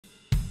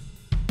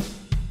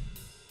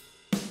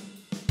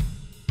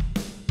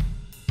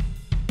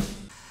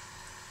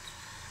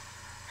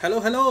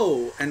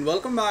Hello, and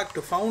welcome back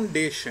to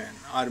Foundation,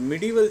 our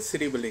medieval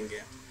city building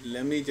game.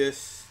 Let me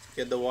just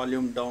get the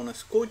volume down a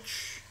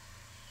scotch.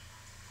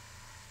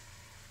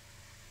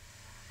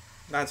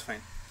 That's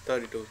fine,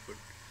 32 is good.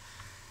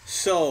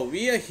 So,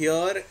 we are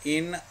here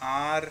in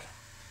our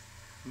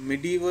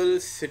medieval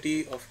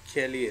city of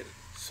Kelir.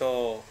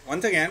 So,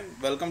 once again,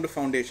 welcome to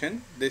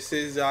Foundation. This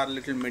is our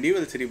little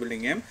medieval city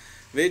building game,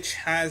 which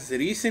has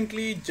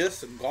recently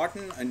just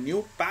gotten a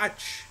new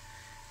patch.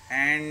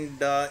 And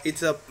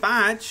it's a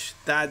patch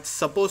that's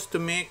supposed to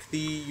make the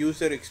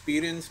user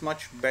experience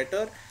much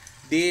better.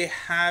 They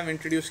have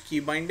introduced key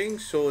binding,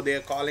 so they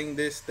are calling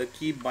this the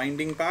key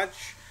binding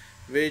patch,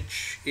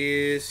 which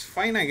is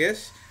fine, I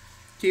guess.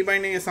 Key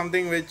binding is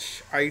something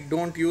which I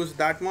don't use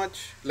that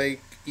much,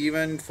 like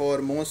even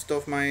for most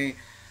of my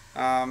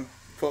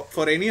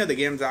for any of the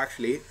games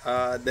actually.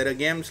 There are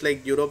games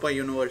like Europa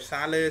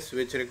Universalis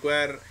which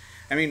require,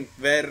 I mean,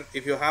 where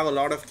if you have a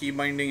lot of key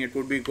binding it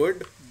would be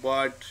good,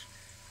 but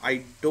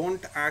I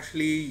don't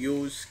actually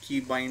use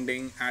key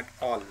binding at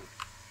all.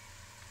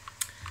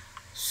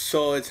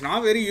 So it's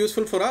not very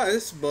useful for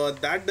us, but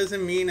that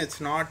doesn't mean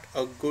it's not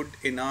a good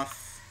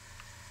enough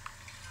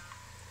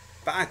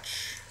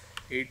patch.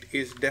 It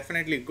is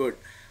definitely good.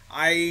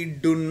 I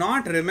do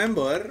not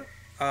remember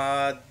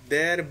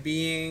there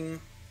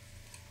being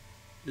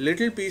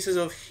little pieces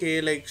of hay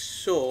like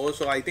so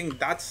I think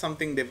that's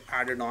something they've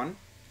added on.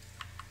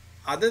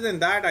 Other than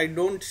that, I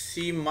don't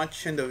see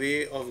much in the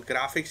way of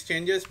graphics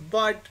changes,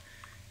 but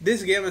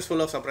this game is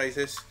full of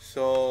surprises,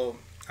 so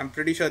I'm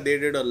pretty sure they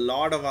did a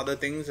lot of other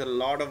things, a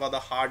lot of other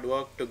hard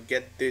work to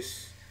get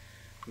this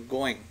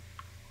going.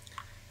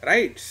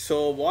 Right,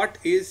 so what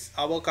is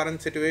our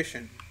current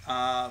situation?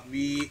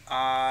 We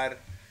are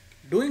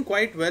doing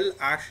quite well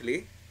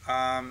actually.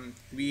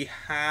 We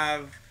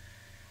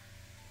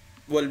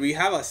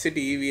have a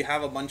city, we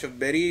have a bunch of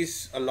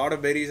berries, a lot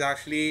of berries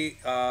actually.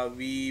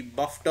 We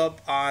buffed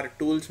up our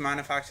tools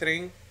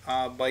manufacturing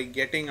by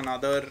getting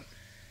another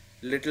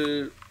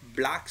little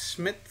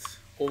blacksmith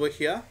over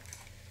here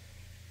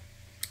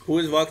who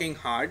is working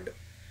hard.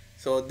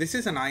 So this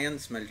is an iron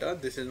smelter,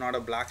 this is not a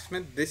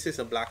blacksmith, this is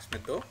a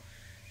blacksmith though.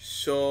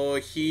 So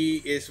he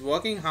is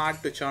working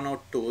hard to churn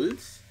out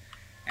tools,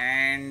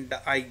 and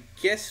I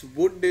guess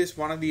wood is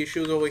one of the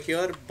issues over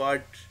here,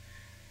 but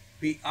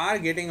we are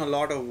getting a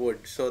lot of wood,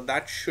 so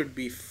that should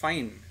be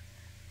fine.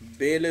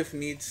 Bailiff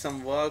needs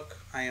some work.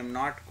 I am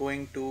not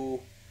going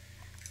to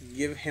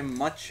give him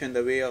much in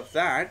the way of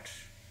that.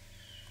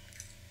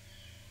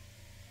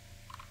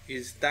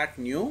 Is that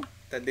new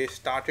that they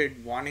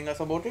started warning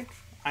us about it?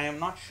 I am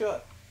not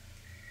sure,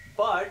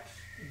 but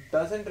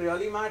doesn't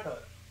really matter.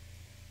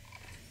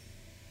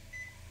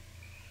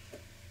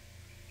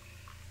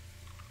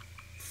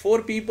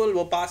 Four people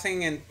were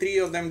passing and three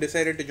of them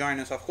decided to join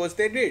us. Of course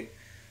they did,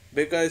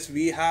 because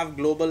we have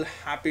global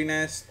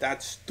happiness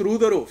that's through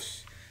the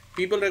roofs.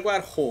 People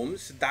require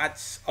homes,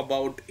 that's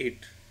about it.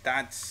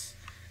 That's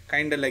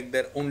kind of like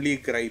their only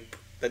gripe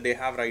that they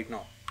have right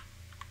now.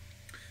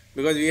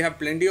 Because we have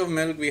plenty of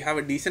milk, we have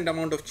a decent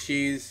amount of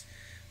cheese,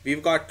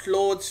 we've got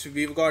clothes,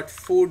 we've got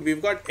food,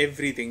 we've got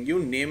everything, you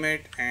name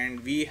it, and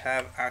we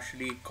have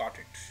actually got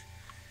it.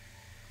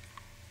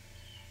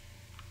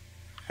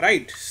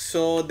 Right,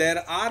 so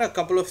there are a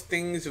couple of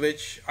things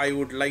which I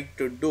would like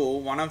to do.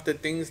 One of the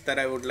things that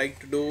I would like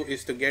to do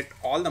is to get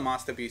all the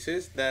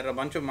masterpieces. There are a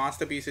bunch of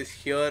masterpieces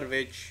here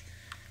which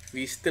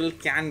we still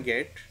can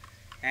get,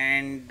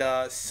 and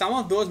some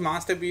of those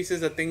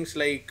masterpieces are things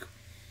like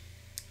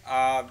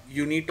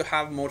you need to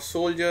have more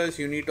soldiers,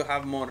 you need to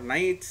have more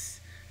knights.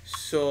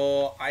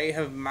 So I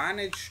have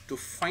managed to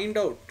find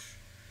out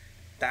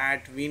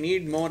that we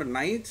need more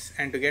knights,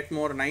 and to get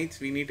more knights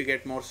we need to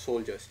get more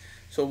soldiers.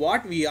 So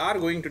what we are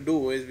going to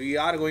do is we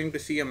are going to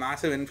see a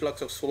massive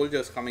influx of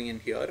soldiers coming in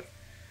here.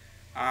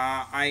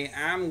 I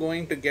am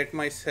going to get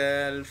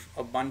myself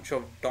a bunch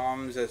of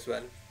doms as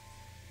well.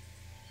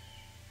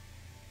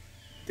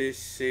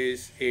 This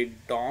is a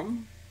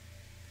dom.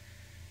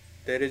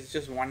 There is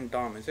just one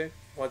dom, is it?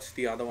 What's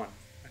the other one?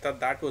 I thought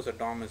that was a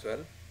dom as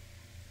well.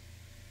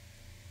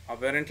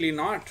 Apparently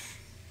not.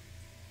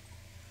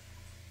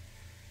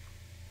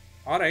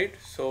 Alright,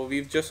 so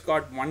we've just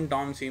got one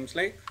dom seems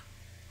like.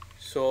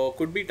 So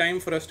could be time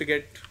for us to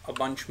get a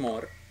bunch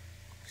more.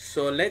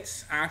 So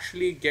let's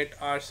actually get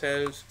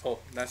ourselves, oh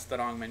that's the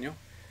wrong menu.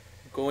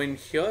 Go in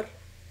here,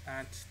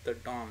 that's the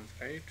DOMs,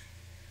 right?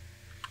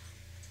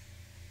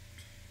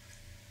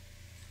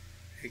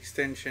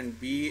 Extension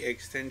B,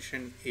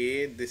 extension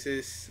A, this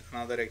is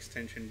another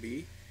extension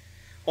B.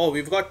 Oh,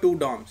 we've got two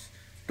DOMs.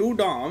 Two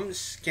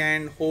DOMs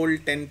can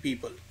hold 10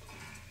 people.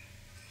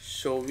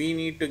 So we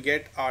need to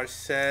get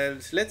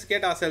ourselves, let's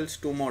get ourselves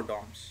two more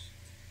DOMs.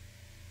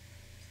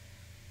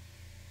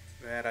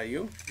 Where are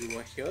you? You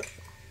are here.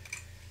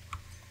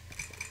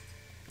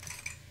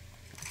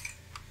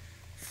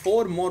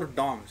 4 more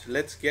DOMs.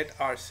 Let's get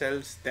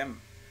ourselves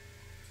them.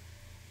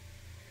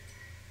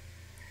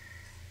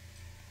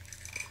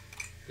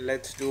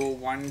 Let's do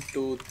 1,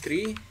 2,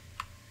 3.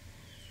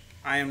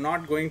 I am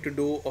not going to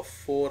do a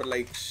 4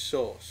 like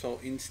so. So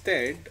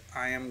instead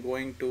I am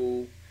going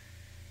to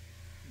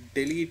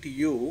delete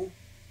you.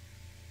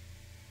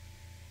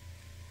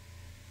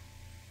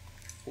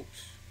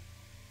 Oops.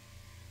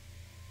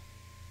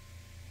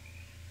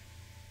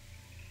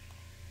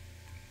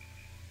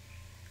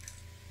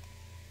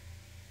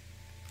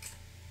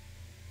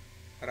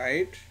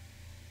 Right,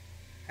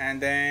 and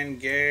then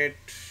get,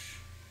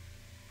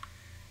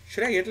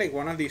 should I get like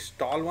one of these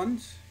tall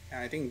ones?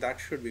 Yeah, I think that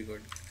should be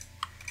good.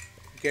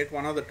 Get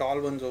one of the tall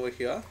ones over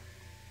here.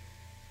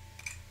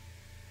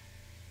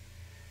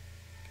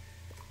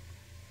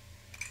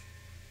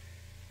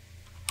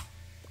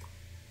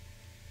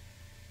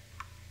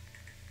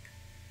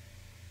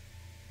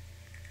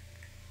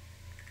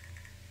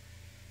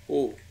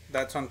 Oh,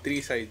 that's on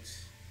 3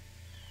 sides.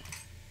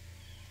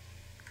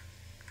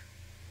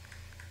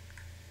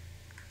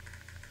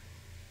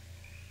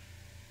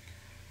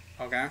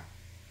 Okay,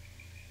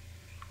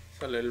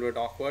 it's a little bit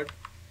awkward.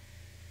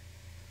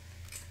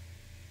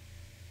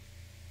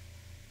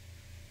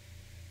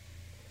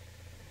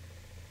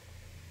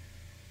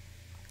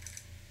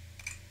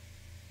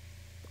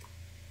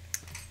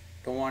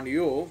 Don't want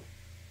you.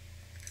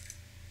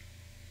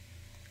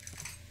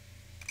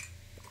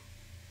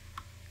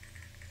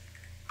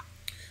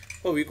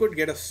 Oh, we could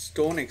get a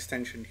stone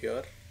extension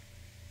here.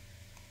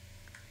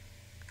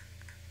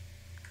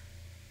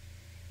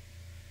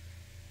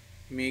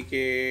 Make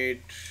it,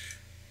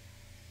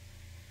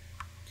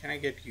 can I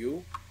get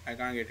you? I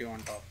can't get you on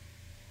top.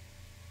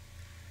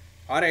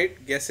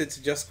 Alright, guess it's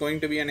just going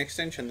to be an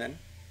extension then.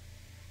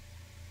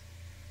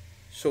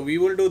 So we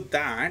will do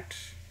that.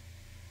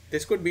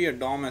 This could be a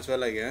dome as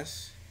well, I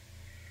guess.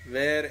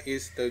 Where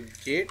is the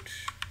gate?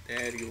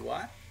 There you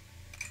are.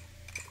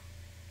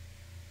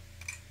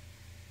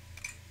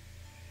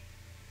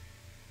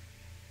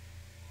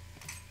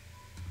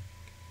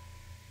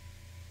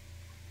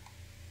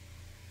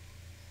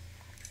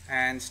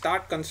 And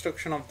start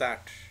construction of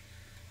that.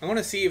 I'm going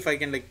to see if I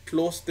can like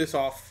close this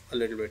off a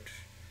little bit.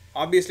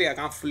 Obviously I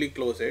can't fully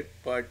close it,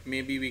 but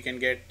maybe we can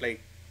get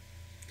like,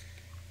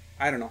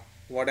 I don't know,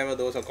 whatever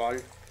those are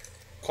called,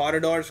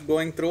 corridors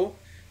going through.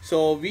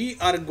 So we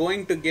are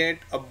going to get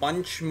a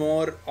bunch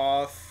more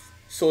of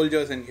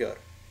soldiers in here.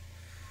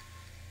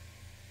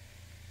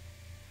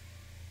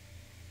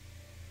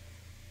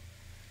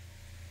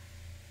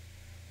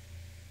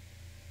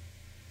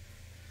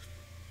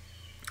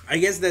 I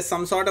guess there's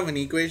some sort of an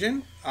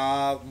equation,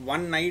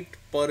 1 knight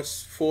per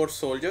 4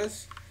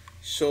 soldiers.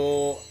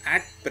 So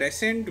at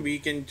present we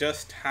can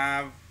just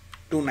have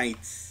 2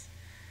 knights.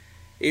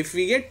 If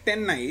we get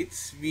 10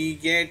 knights, we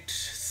get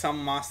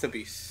some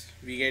masterpiece.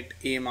 We get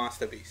a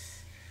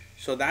masterpiece.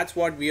 So that's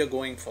what we are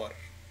going for.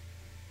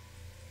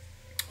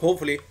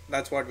 Hopefully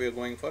that's what we are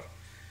going for.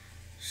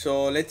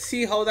 So let's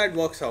see how that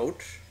works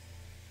out.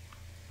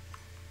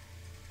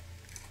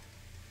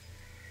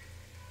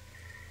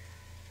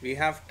 We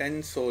have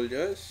 10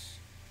 soldiers,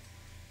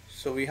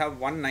 so we have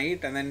 1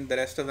 knight and then the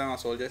rest of them are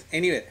soldiers.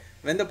 Anyway,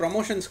 when the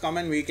promotions come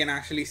in, we can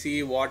actually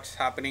see what's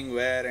happening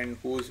where and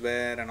who's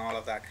where and all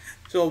of that.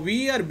 So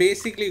we are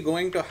basically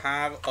going to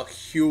have a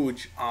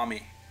huge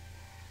army,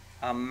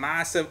 a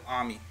massive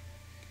army.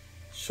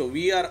 So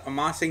we are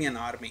amassing an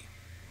army,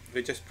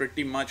 which is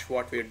pretty much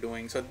what we're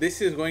doing. So this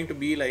is going to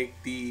be like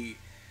the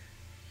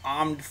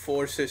armed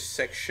forces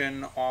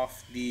section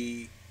of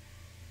the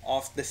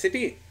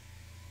city.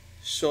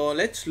 So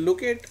let's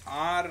look at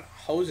our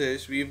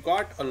houses. We've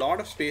got a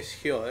lot of space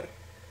here,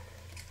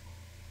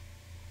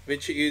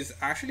 which is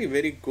actually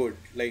very good.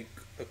 Like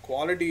the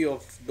quality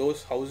of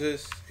those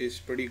houses is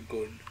pretty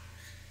good.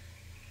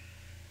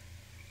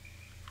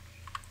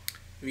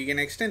 We can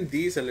extend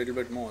these a little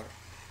bit more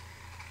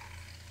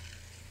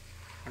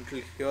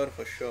until here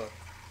for sure.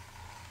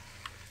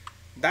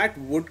 That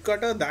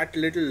woodcutter, that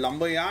little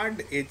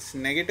lumberyard, its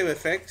negative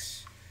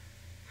effects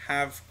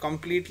have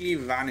completely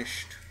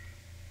vanished.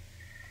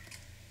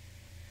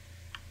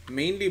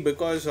 Mainly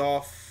because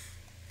of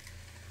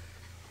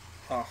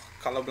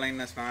color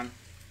blindness, man.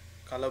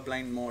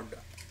 Colorblind mode.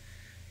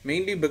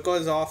 Mainly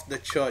because of the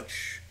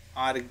church,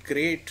 our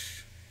great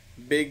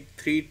big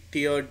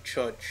 3-tiered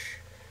church,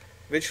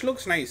 which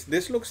looks nice.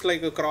 This looks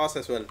like a cross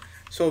as well.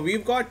 So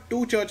we've got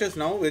 2 churches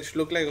now which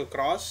look like a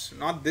cross.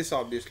 Not this,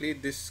 obviously.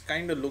 This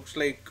kind of looks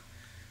like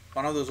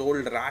one of those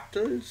old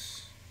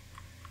rattles.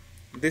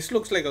 This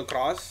looks like a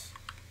cross.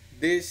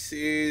 This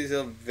is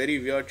a very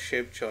weird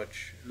shaped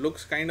church.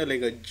 Looks kind of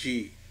like a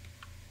G.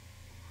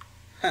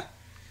 Huh.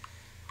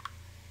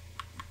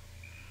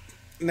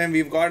 Then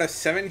we've got a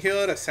 7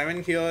 here, a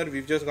 7 here.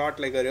 We've just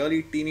got like a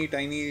really teeny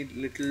tiny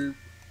little...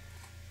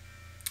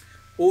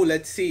 Oh,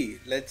 let's see.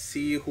 Let's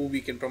see who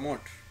we can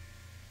promote.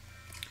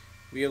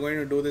 We are going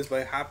to do this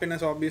by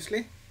happiness,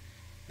 obviously.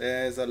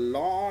 There's a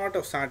lot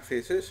of sad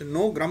faces.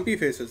 No grumpy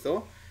faces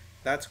though.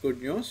 That's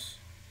good news.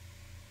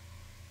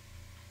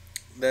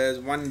 There's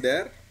one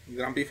there.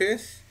 Grumpy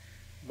face,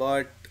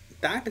 but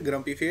that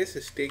grumpy face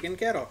is taken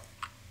care of.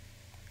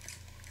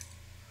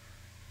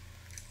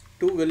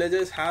 2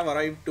 villagers have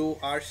arrived to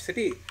our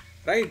city.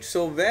 Right,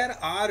 so where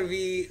are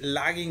we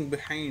lagging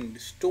behind?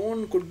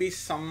 Stone could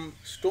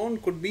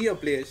be a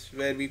place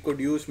where we could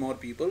use more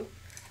people.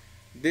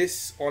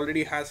 This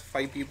already has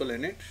 5 people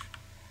in it.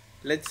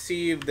 Let's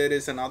see if there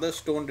is another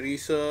stone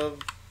reserve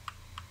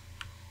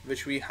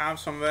which we have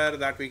somewhere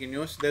that we can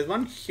use. There's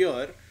one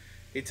here.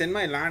 It's in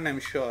my land, I'm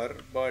sure,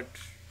 but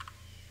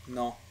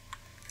no.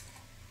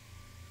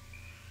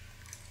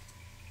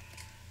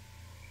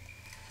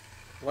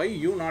 Why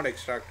you not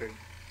extracted?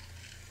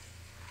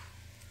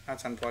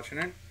 That's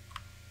unfortunate.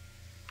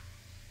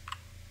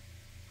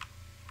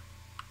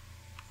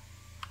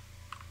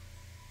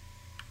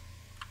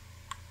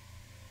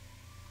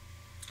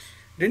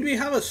 Didn't we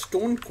have a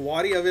stone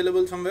quarry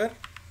available somewhere?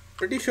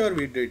 Pretty sure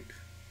we did.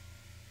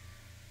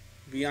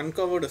 We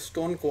uncovered a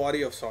stone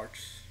quarry of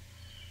sorts.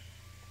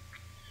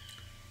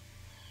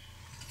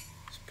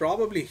 It's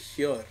probably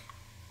here,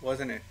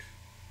 wasn't it?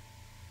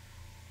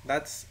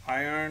 That's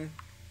iron.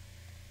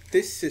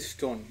 This is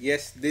stone.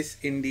 Yes, this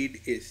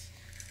indeed is.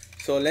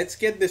 So let's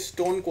get this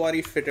stone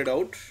quarry fitted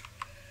out.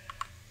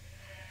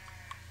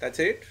 That's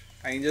it.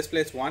 I can just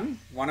place one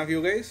of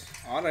you guys.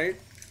 Alright.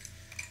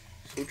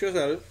 Suit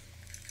yourself.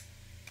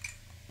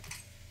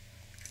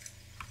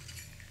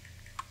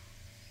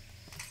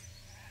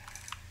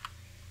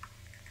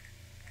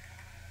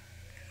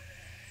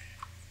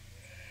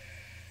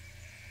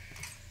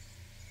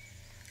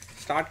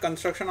 Start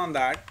construction on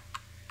that.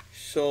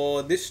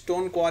 So this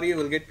stone quarry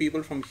will get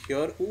people from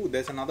here. Ooh,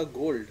 there's another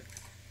gold.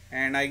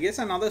 And I guess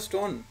another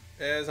stone.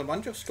 There's a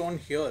bunch of stone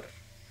here.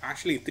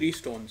 Actually 3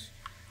 stones.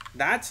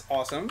 That's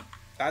awesome.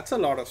 That's a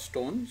lot of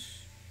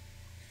stones.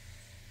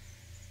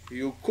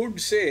 You could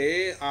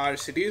say our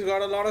city's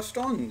got a lot of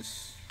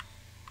stones.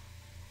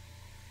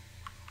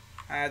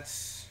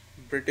 That's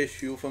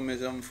British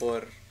euphemism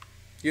for,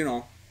 you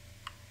know.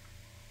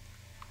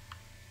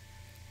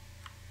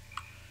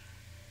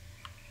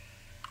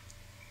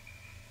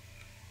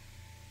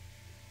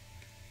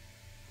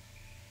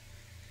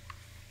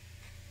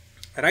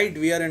 Right,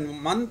 we are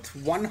in month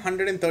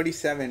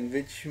 137,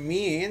 which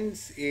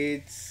means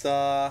it's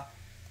our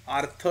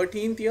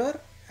 13th year.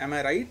 Am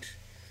I right?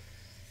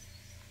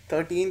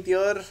 13th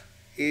year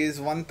is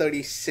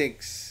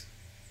 136.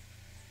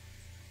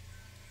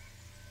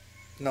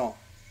 No.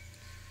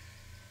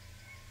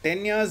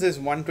 10 years is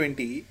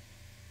 120.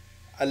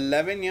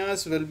 11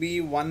 years will be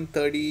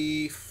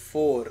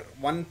 134,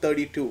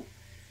 132.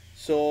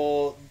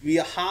 So we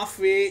are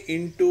halfway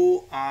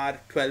into our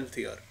 12th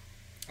year.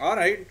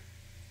 Alright.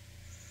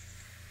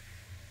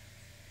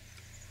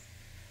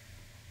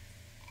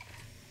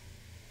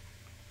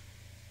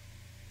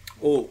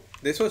 Oh,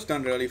 this was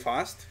done really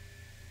fast.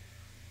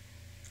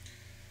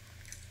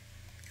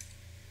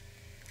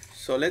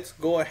 So let's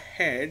go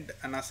ahead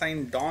and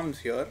assign DOMs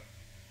here.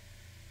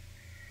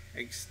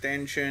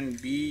 Extension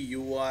B,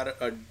 you are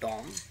a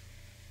DOM.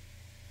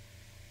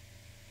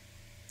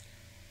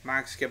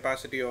 Max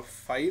capacity of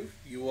 5,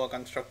 you are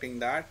constructing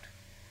that.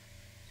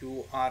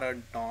 You are a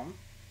DOM.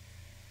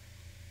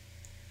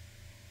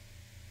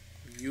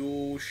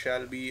 You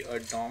shall be a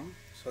DOM.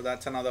 So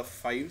that's another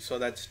 5. So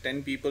that's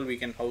 10 people we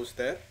can house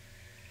there.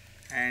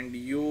 And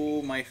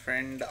you, my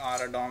friend,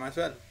 are a DOM as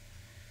well.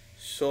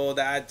 So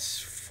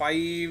that's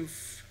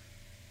 5.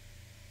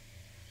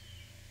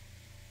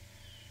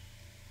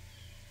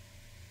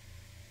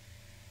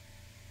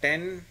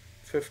 $10,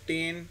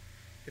 $15.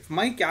 If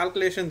my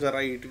calculations are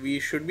right, we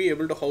should be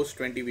able to house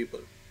 20 people.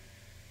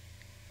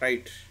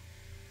 Right.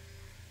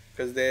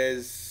 Because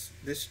this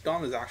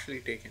DOM is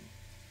actually taken.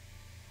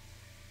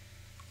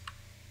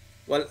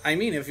 Well, I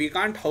mean, if we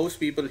can't house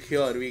people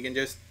here, we can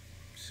just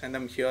send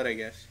them here, I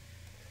guess.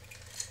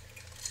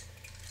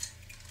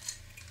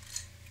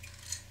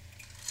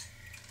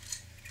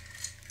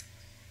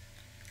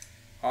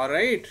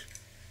 Alright,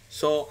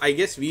 so I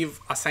guess we've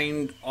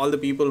assigned all the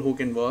people who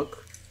can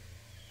work.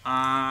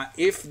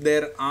 If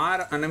there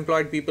are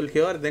unemployed people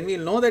here, then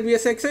we'll know that we are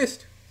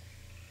sexist.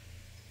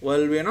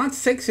 Well, we are not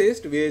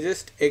sexist, we are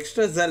just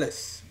extra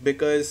zealous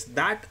because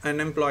that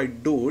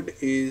unemployed dude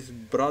is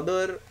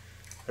brother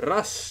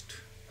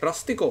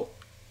Rustico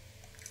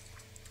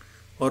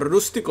or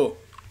Rustico.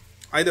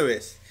 Either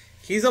ways,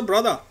 he's a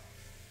brother.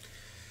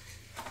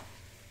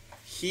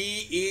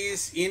 He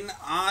is in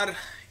our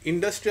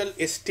industrial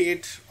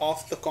estate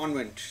of the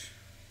convent.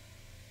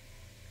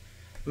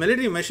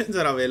 Military missions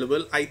are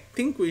available. I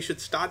think we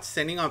should start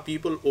sending our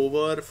people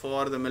over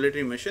for the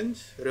military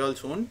missions real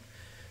soon.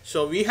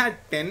 So we had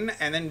 10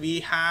 and then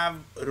we have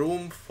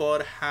room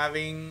for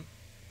having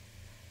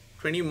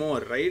 20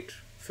 more, right?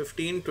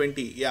 15,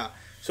 20, yeah.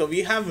 So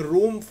we have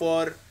room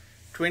for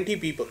 20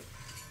 people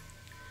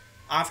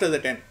after the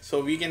 10.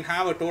 So we can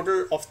have a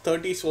total of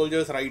 30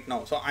 soldiers right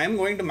now. So I'm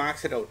going to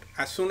max it out.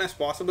 As soon as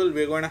possible,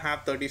 we're going to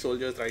have 30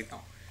 soldiers right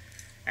now.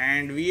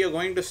 And we are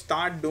going to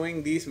start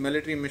doing these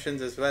military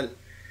missions as well.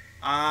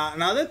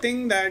 Another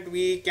thing that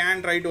we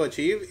can try to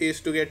achieve is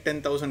to get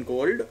 10,000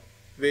 gold,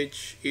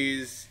 which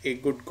is a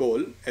good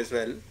goal as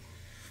well.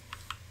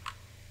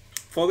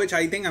 For which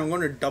I think I'm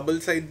going to double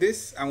side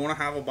this. I'm going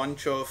to have a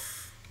bunch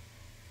of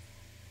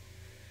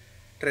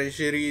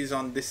treasuries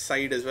on this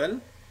side as well.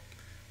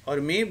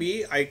 Or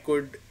maybe I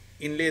could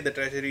inlay the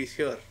treasuries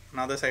here,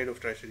 another side of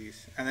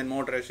treasuries, and then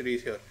more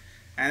treasuries here,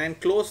 and then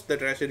close the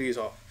treasuries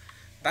off.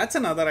 That's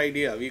another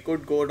idea. We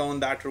could go down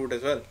that route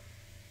as well.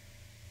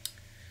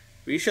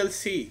 We shall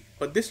see.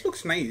 But this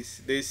looks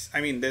nice.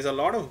 I mean, there's a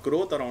lot of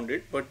growth around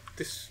it, but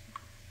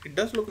it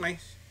does look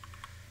nice.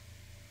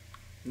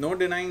 No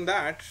denying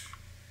that.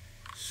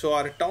 So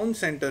our town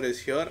center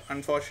is here.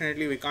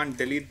 Unfortunately, we can't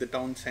delete the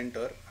town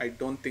center. I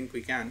don't think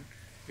we can.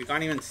 We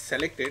can't even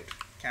select it.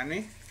 Can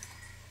we?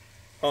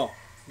 Oh,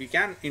 we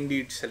can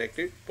indeed select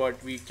it,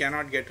 but we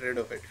cannot get rid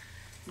of it.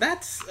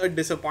 That's a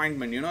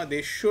disappointment, you know.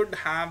 They should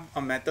have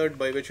a method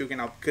by which you can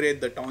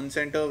upgrade the town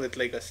center with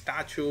like a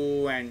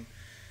statue and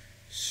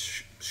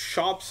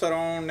shops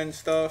around and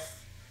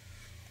stuff.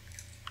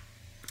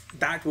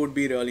 That would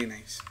be really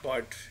nice,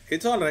 but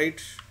it's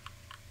alright.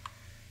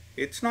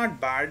 It's not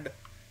bad.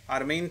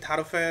 Our main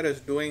thoroughfare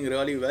is doing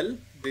really well.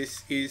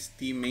 This is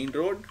the main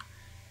road.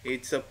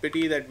 It's a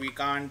pity that we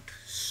can't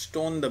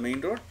stone the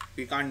main road.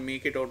 We can't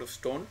make it out of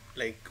stone,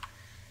 like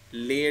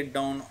lay it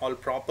down all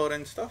proper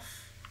and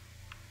stuff.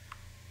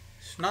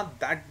 It's not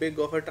that big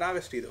of a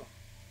travesty though.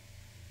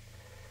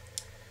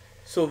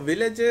 So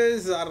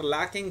villages are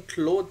lacking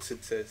clothes,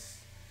 it says.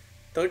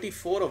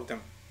 34 of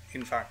them,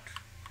 in fact.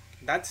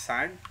 That's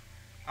sad.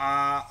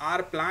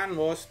 Our plan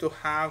was to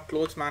have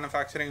clothes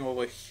manufacturing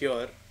over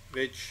here,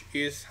 which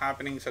is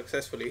happening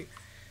successfully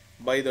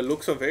by the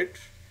looks of it.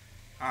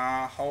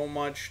 How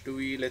much do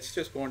we, let's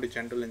just go into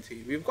general and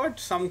see. We've got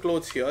some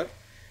clothes here.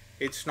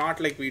 It's not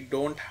like we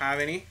don't have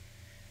any.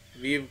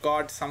 We've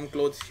got some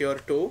clothes here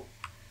too.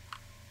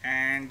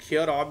 And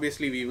here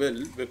obviously we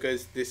will,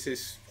 because this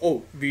is,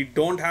 oh, we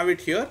don't have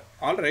it here.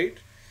 All right.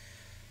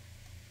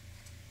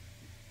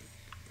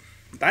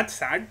 That's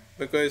sad,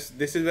 because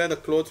this is where the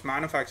clothes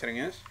manufacturing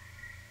is.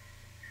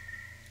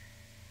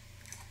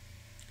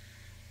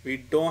 We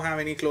don't have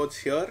any clothes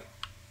here.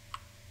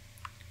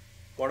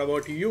 What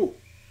about you?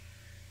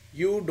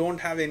 You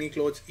don't have any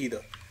clothes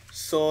either.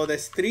 So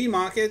there's 3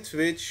 markets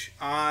which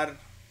are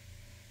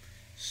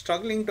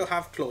struggling to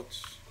have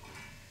clothes.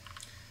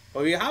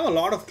 But we have a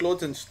lot of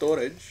clothes in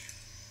storage.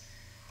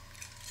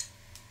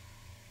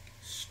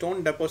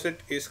 Stone deposit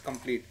is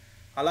complete.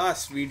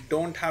 Alas, we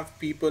don't have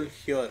people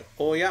here.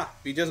 Oh yeah,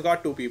 we just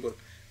got 2 people.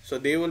 So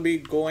they will be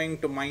going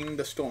to mine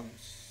the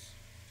stones.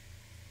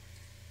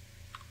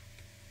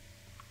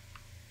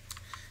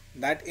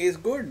 That is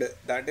good.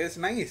 That is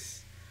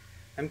nice.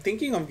 I'm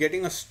thinking of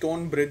getting a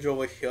stone bridge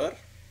over here.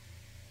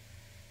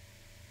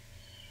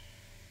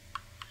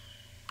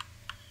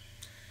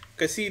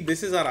 Because see,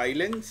 this is our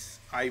islands.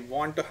 I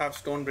want to have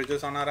stone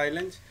bridges on our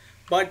islands.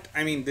 But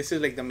I mean, this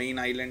is like the main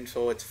island,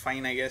 so it's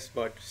fine, I guess,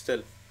 but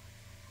still.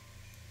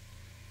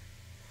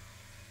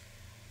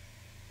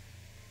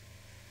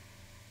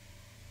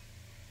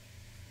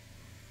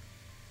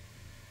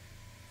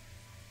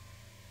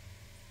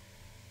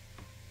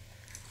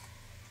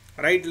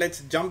 Right, let's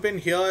jump in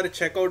here,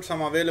 check out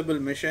some available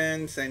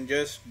missions and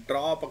just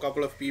drop a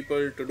couple of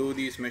people to do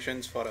these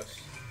missions for us.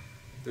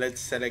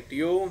 Let's select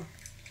you.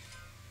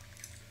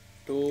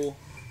 2,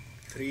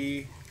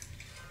 3,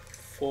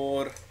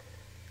 4,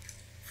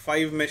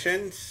 5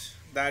 missions.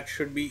 That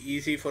should be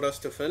easy for us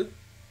to fill.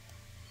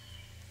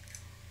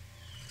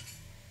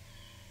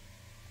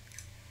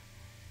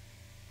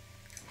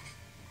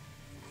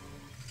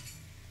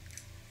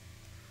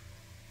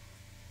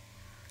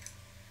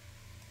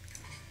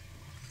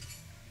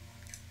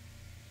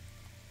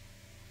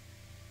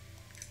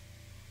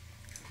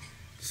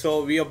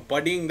 So we are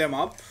buddying them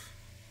up.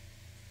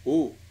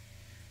 Ooh,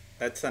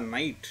 that's a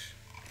knight.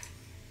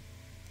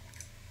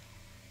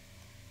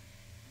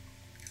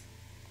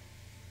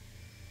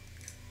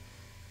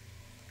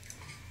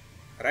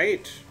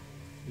 Right,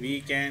 we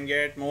can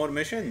get more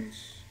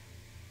missions.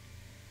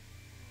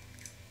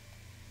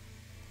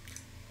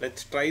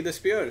 Let's try the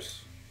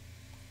spears.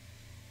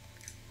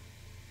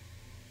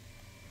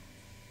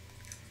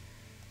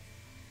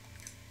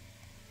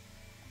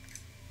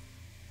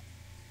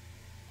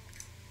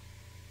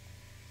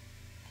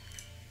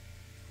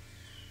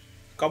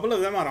 Couple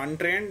of them are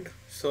untrained,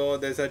 so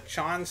there's a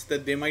chance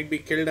that they might be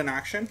killed in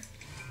action.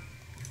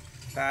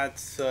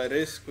 That's a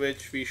risk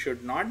which we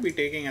should not be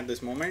taking at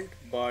this moment,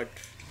 but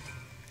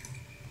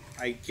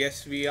I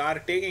guess we are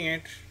taking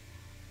it.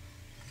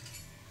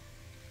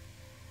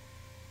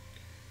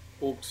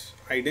 Oops,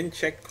 I didn't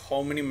check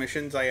how many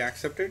missions I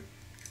accepted.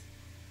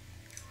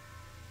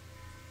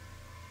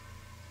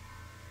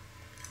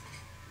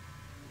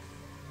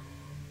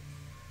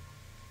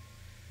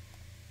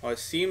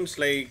 Seems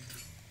like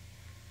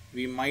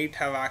we might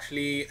have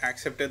actually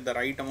accepted the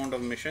right amount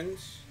of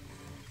missions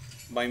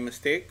by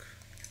mistake.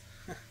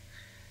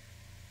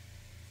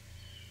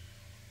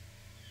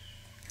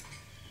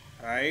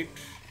 Right,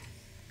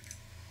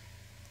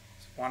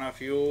 one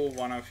of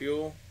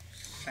you,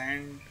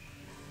 send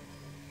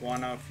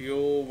one of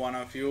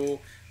you.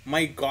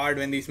 My god,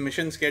 when these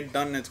missions get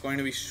done, it's going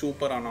to be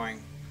super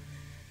annoying.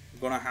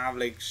 We're gonna have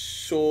like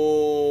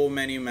so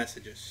many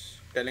messages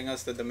telling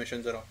us that the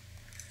missions are up.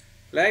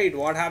 Right,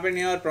 what happened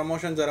here?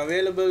 Promotions are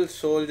available,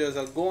 soldiers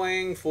are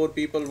going, 4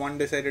 people, 1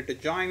 decided to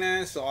join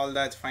us, all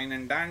that's fine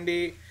and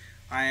dandy.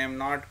 I am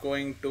not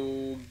going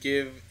to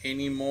give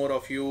any more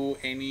of you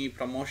any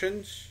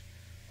promotions.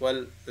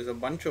 Well, there's a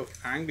bunch of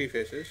angry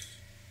faces.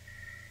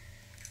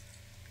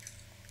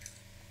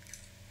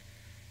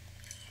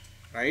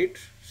 Right,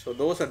 so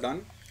those are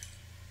done.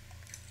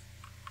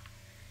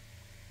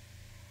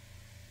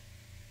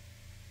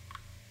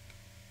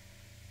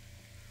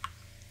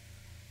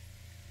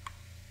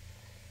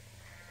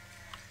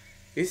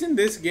 Isn't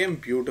this game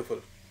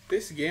beautiful?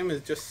 This game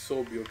is just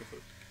so beautiful.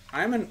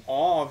 I am in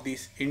awe of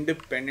these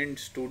independent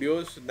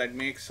studios that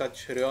make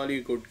such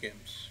really good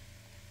games.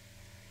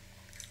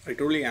 I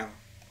truly am.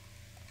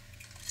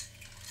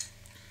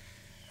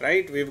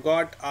 Right, we've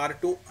got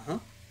R2.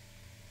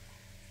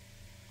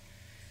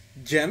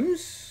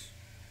 Gems?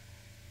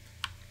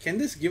 Can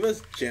this give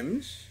us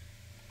gems?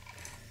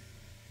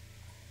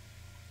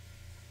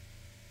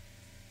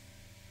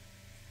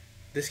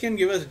 This can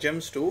give us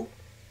gems too.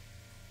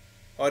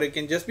 Or it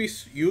can just be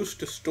used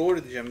to store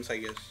the gems, I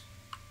guess.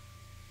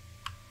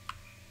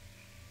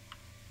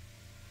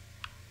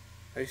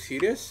 Are you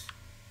serious?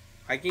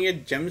 I can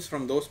get gems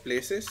from those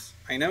places?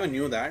 I never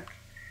knew that.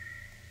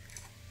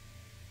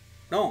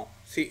 No,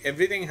 see,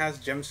 everything has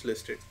gems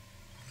listed.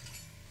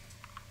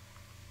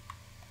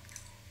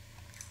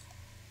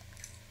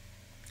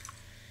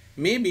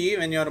 Maybe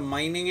when you're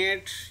mining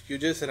it, you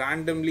just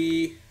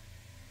randomly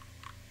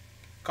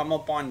come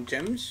upon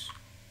gems.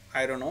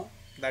 I don't know.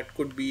 That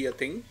could be a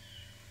thing.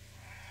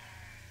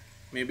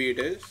 Maybe it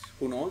is.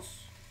 Who knows?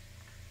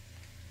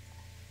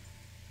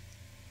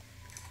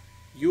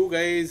 You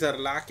guys are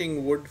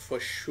lacking wood for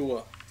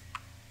sure.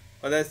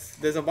 Oh,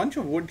 there's a bunch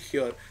of wood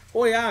here.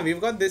 Oh yeah, we've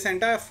got this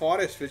entire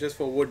forest which is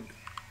for wood.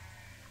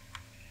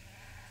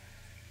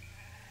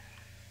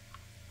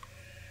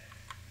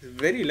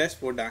 Very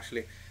less wood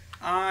actually.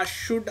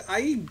 Should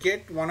I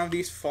get one of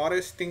these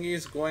forest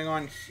thingies going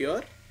on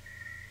here?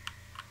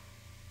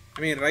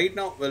 I mean right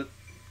now, well,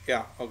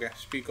 yeah, okay,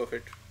 speak of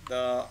it.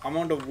 The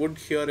amount of wood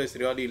here is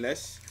really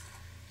less.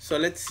 So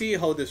let's see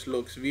how this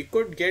looks. We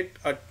could get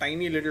a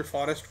tiny little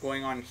forest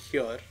going on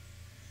here.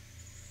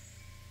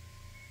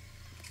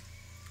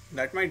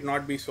 That might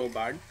not be so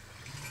bad.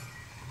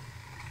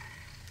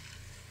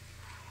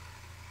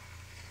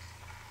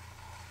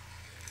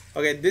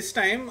 Okay, this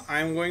time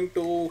I'm going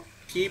to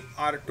keep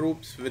our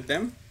troops with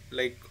them,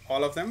 like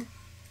all of them.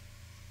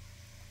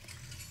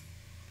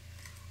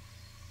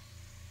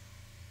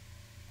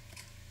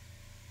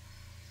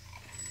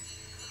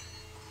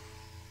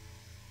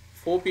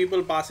 Four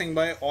people passing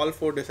by, all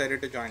 4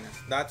 decided to join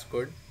us. That's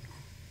good.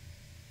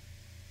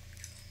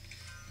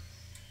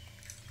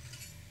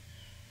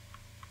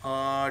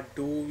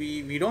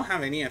 We don't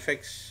have any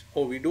effects.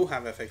 Oh, we do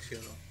have effects here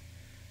though.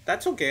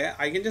 That's okay.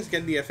 I can just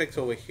get the effects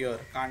over here,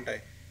 can't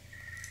I?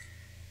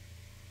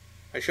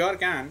 I sure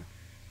can.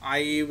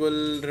 I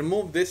will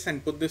remove this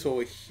and put this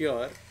over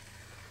here.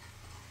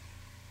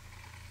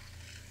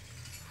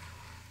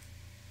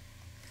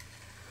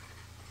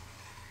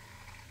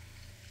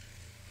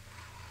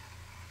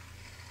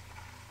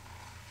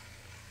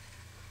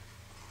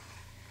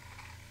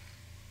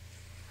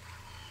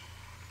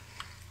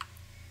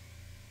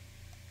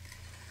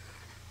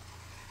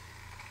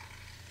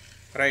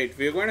 Right,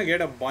 we're going to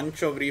get a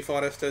bunch of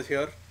reforesters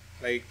here,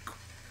 like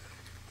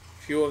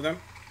few of them,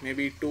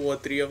 maybe 2 or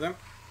 3 of them.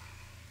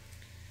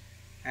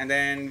 And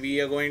then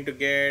we are going to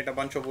get a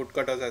bunch of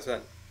woodcutters as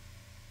well.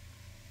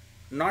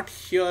 Not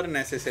here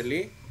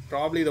necessarily,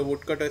 probably the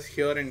woodcutters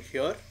here and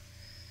here.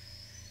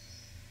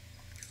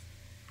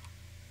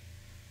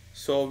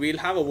 So we'll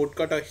have a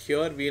woodcutter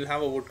here, we'll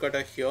have a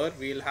woodcutter here,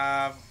 we'll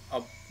have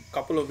a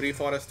couple of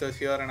reforesters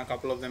here and a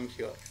couple of them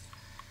here.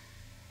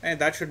 And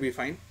that should be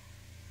fine.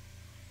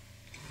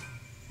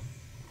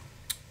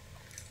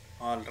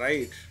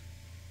 Alright,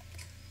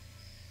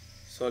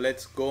 so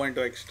let's go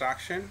into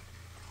extraction,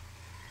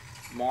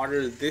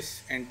 model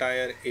this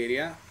entire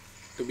area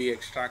to be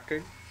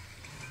extracted.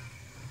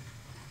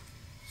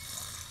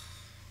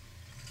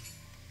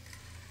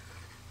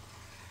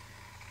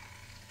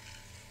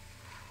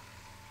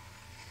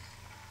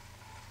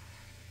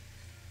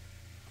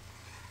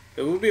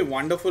 It would be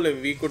wonderful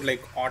if we could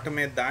like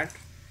automate that.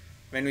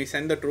 When we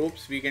send the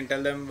troops, we can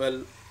tell them,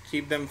 well,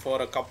 keep them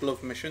for a couple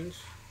of missions.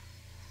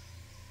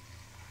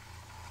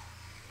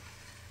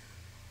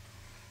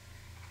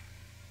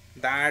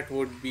 That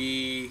would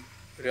be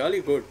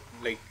really good.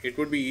 Like it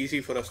would be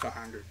easy for us to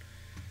handle.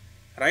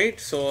 Right,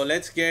 so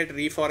let's get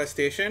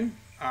reforestation.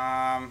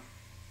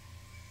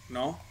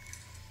 No,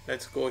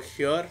 let's go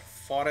here.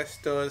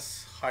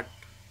 Forester's hut,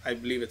 I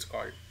believe it's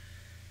called.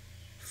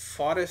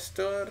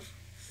 Forester.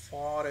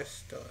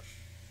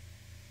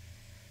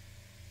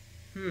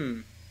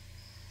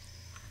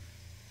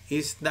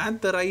 Is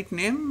that the right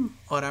name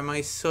or am I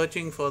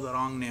searching for the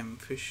wrong name?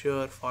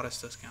 Fisher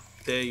Forester's Camp.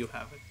 There you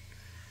have it.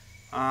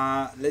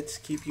 Let's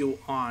keep you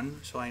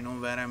on so I know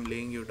where I'm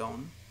laying you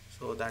down.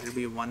 So that will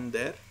be one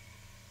there.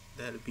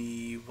 There'll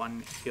be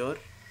one here.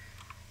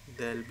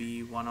 There'll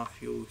be one of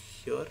you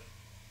here.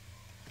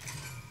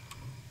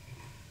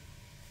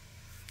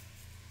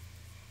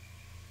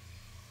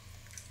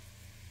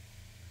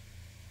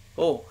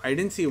 Oh, I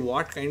didn't see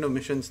what kind of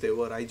missions they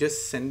were. I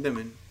just sent them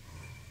in.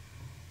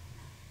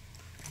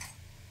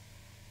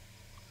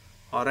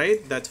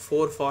 Alright, that's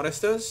 4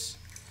 foresters.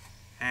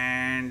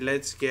 And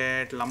let's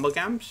get lumber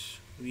camps.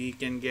 We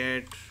can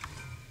get,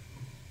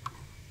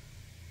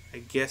 I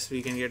guess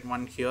we can get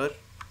one here.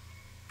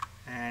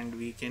 And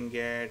we can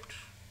get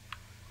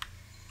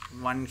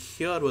one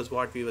here was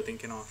what we were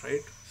thinking of,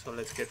 right? So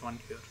let's get one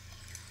here.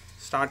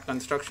 Start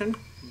construction.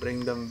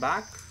 Bring them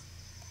back.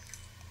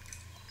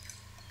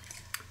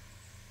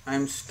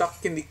 I'm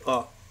stuck in the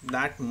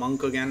that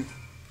monk again,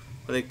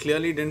 but they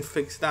clearly didn't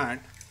fix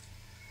that.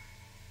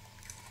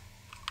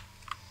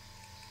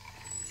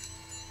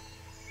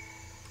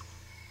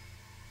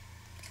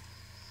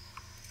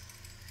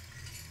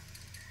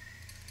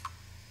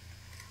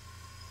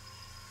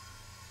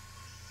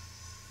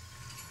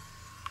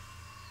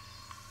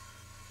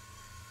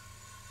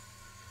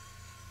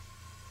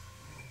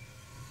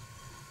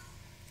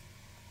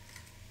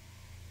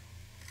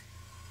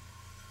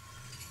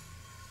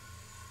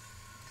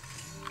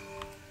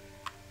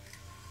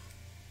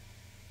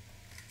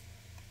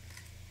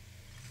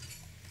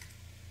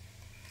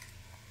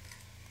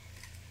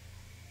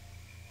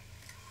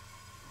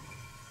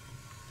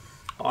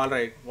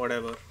 Alright,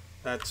 whatever.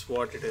 That's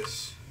what it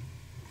is.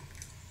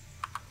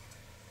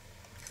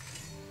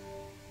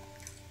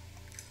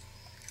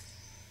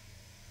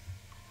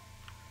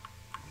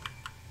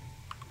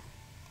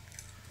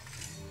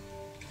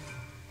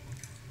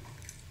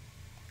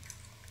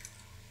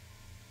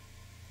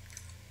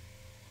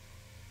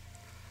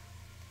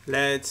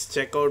 Let's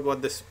check out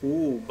what this...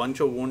 Ooh, bunch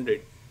of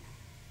wounded.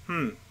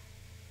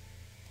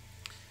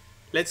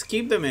 Let's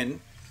keep them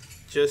in.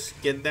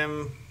 Just get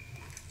them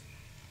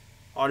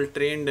all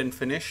trained and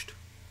finished.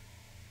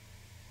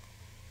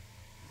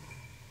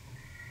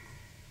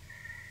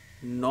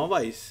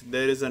 Novice.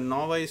 There is a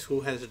novice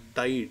who has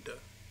died.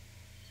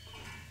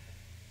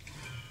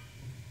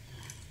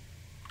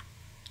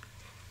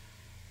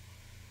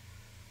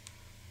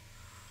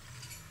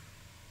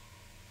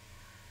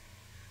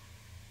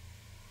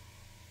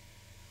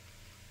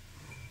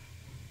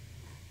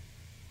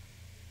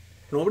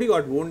 Nobody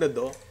got wounded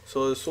though.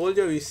 So the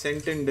soldier we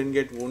sent in didn't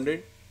get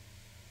wounded.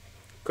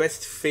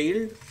 Quest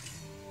failed.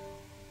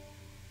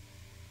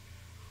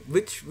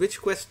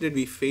 Which quest did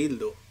we fail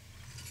though?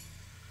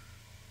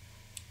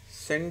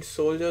 Send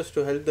soldiers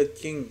to help the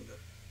king.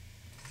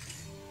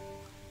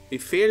 We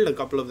failed a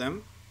couple of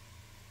them.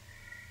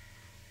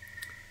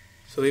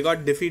 So we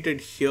got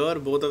defeated here.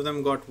 Both of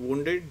them got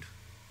wounded.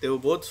 They were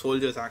both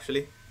soldiers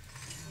actually.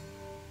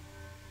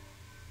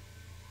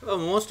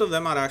 Most of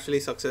them are actually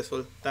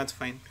successful. That's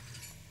fine.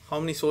 How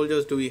many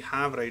soldiers do we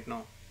have right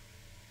now?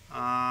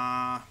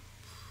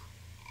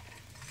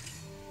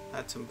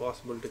 That's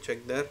impossible to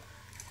check there.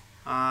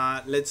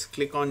 Let's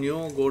click on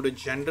new, go to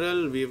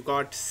general. We've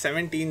got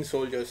 17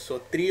 soldiers, so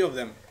 3 of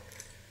them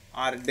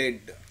are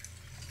dead.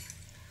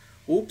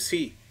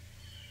 Oopsie.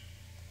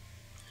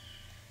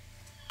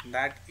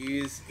 That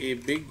is a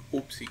big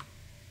oopsie.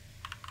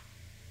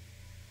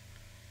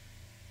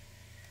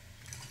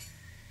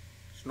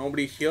 There's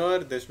nobody here,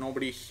 there's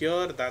nobody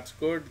here. That's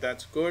good,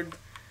 that's good.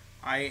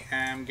 I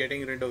am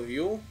getting rid of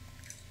you.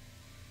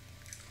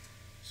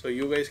 So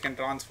you guys can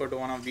transfer to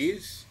one of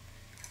these.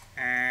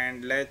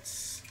 And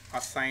let's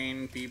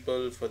assign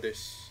people for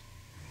this.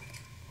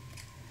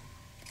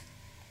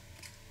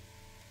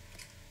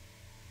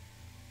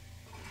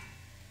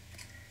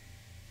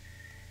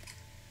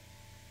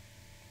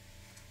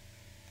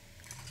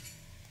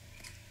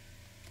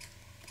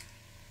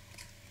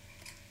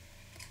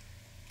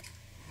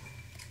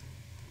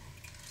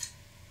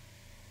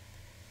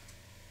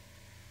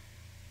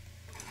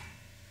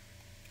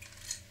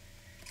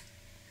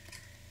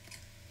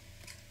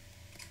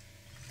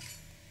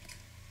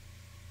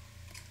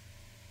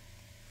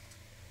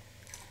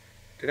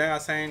 Did I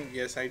assign?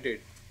 Yes, I did.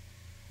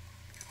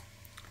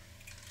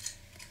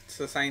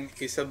 Let's assign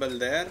Isabel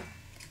there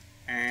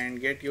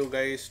and get you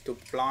guys to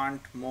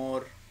plant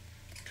more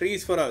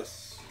trees for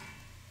us.